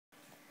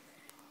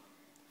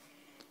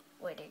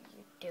What are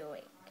you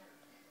doing?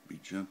 Be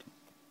gentle.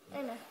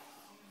 I know.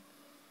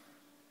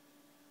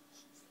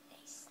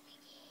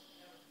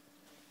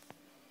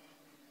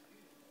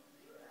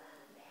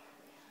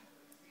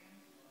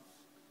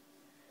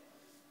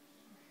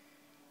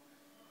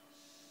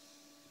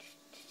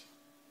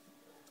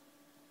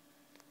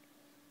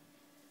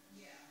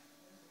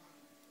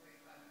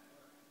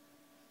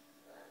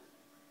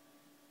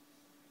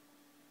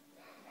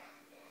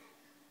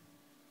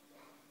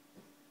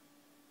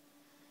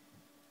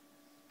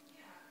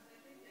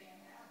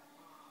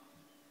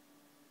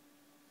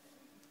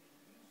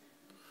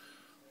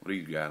 What do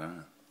you got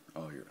on?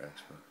 Oh, your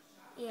Xbox.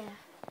 Yeah.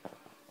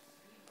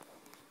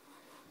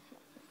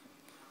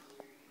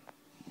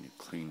 You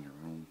clean your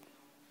room.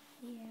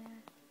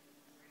 Yeah.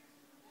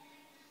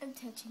 I'm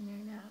touching her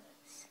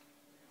nose.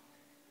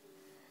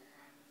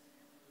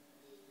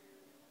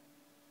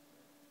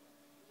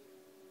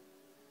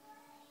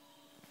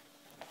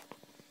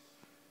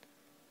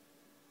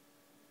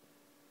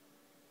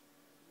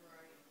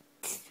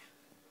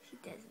 She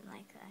doesn't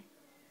like that.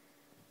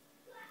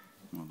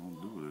 Well,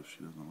 don't do it if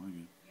she doesn't like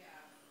it.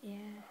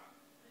 Yeah.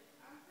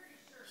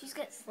 She's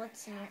got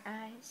slits in her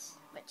eyes,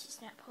 but she's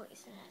not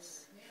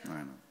poisonous. I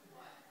know.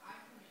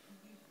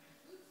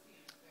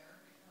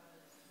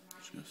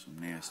 She got some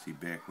nasty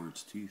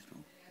backwards teeth,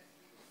 though.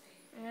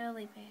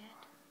 Really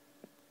bad.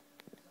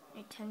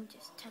 My tongue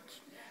just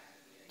touched me.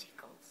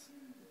 Tickles.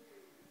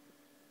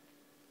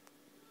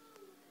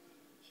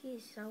 She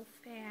is so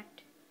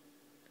fat.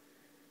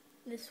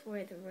 This is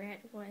where the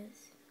rat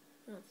was.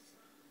 Well, it's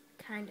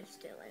kind of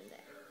still in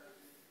there.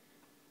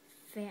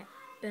 Fat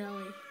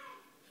belly.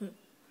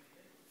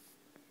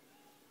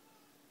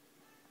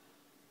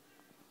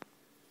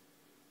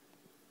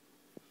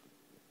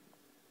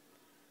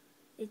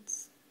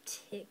 It's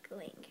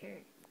tickling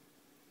her.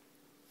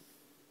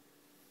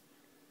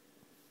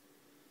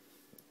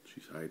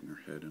 She's hiding her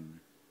head in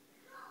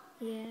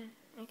there. Yeah,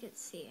 I could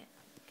see it,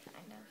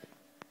 kind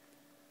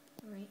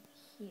of. Right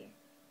here.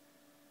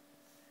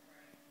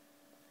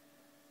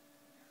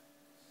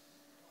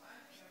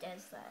 She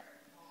does that.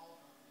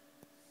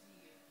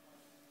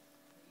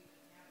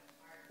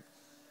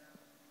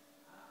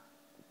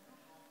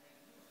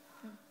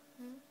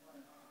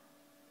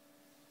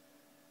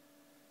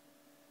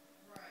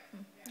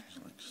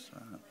 She's like,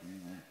 stop, you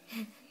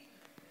know.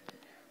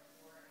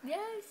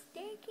 No,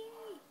 Sticky!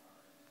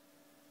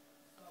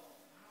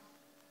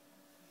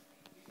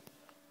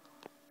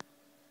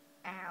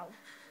 Ow.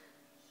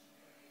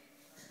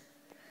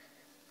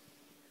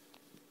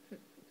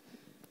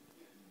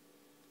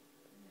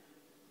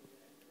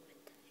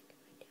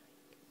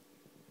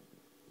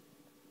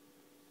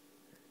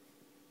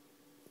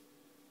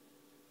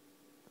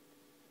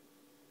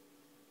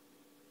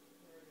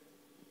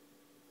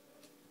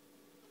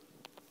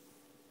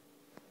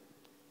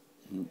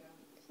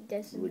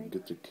 Doesn't Like,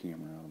 get the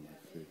camera out of my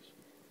face.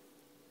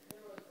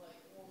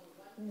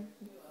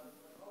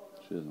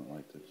 She doesn't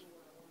like this.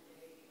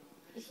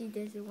 She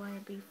doesn't want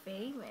to be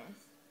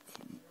famous.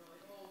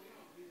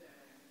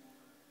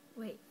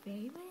 Wait,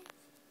 famous?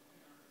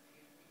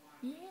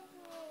 Yay!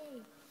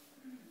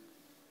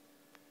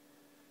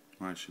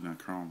 Why is she not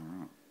crawling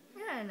around?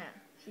 No,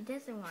 she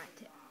doesn't want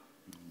to.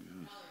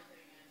 Yes.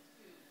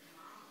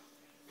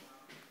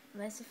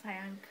 Unless if I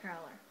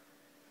uncurl her.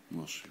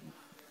 Will she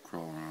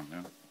crawl around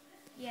now?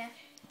 Yeah,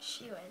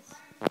 she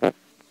was.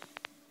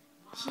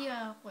 She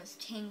was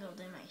tangled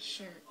in my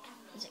shirt.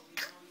 It was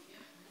like,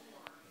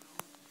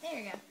 there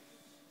you go.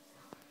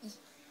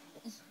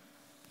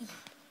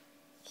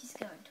 She's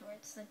going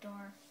towards the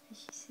door as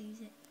she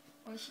sees it.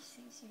 Or she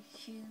sees your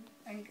shoe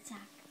or your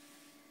sock.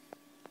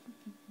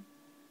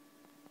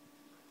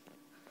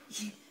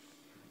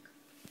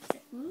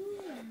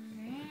 Ooh,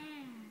 yeah.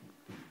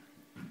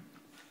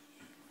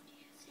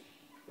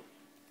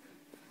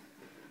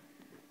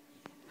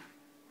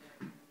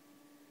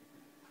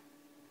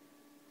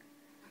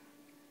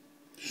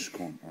 She's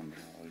going under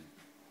the leg.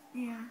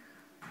 Yeah.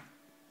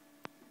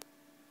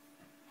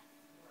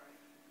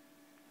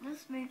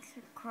 This makes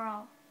her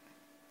crawl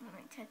when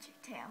I touch her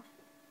tail.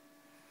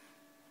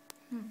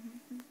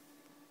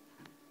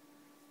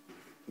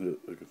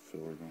 Like a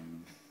filler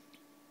going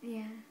in.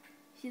 Yeah.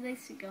 She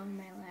likes to go in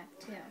my lap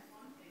too.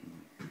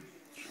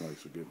 She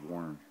likes to get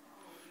warm.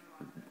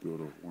 Or go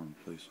to warm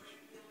places.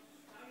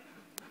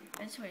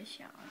 That's where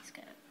she always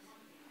goes.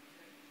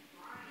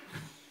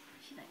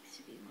 She likes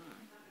to be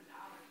warm.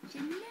 She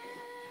knows!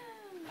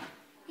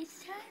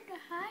 It's time to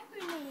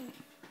hibernate.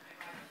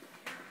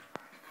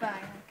 Fine,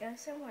 I'll go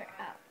somewhere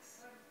else.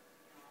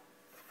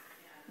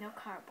 No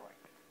cardboard.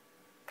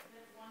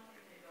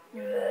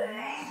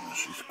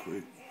 She's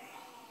quick.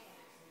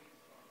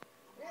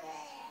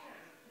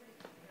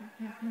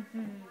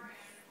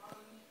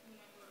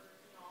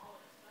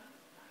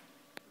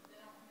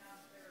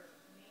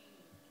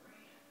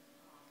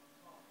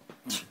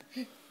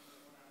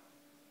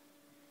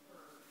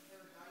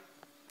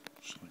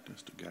 She's like,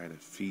 that's the guy that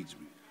feeds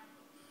me.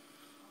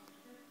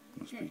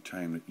 Must be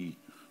time to eat.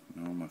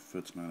 No, my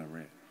foot's not a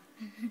rat.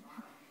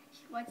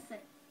 She wants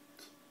that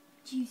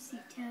juicy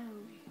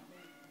toe.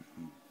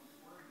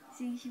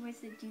 See, she wants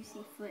the juicy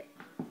foot.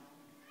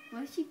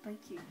 What if she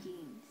bites your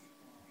jeans?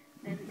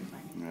 That'd be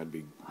funny. That'd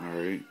be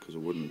alright, because it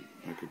wouldn't,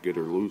 I could get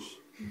her loose.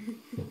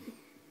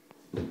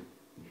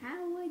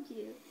 How would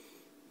you?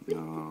 No.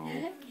 What the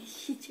heck is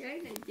she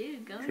trying to do?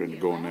 Trying to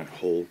go in that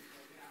hole.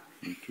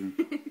 Right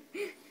there.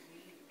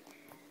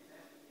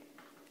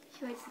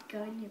 She wants to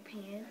go in your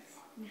pants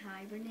and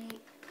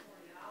hibernate.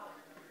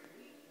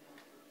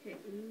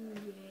 Ooh,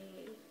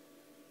 yay.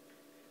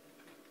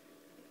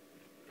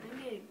 I'm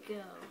gonna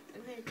go.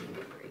 I'm gonna take a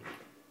break.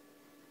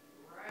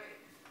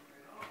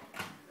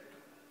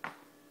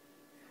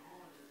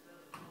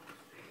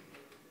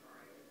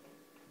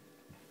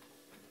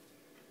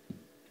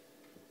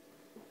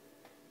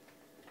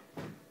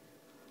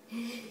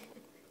 She's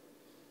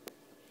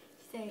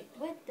like,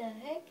 what the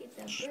heck? It's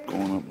a Just bird.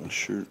 going up my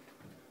shirt.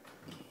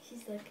 She's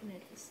looking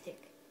at the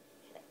stick.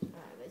 She's like,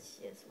 oh, that's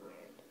just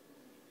weird.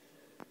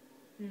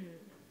 Hmm.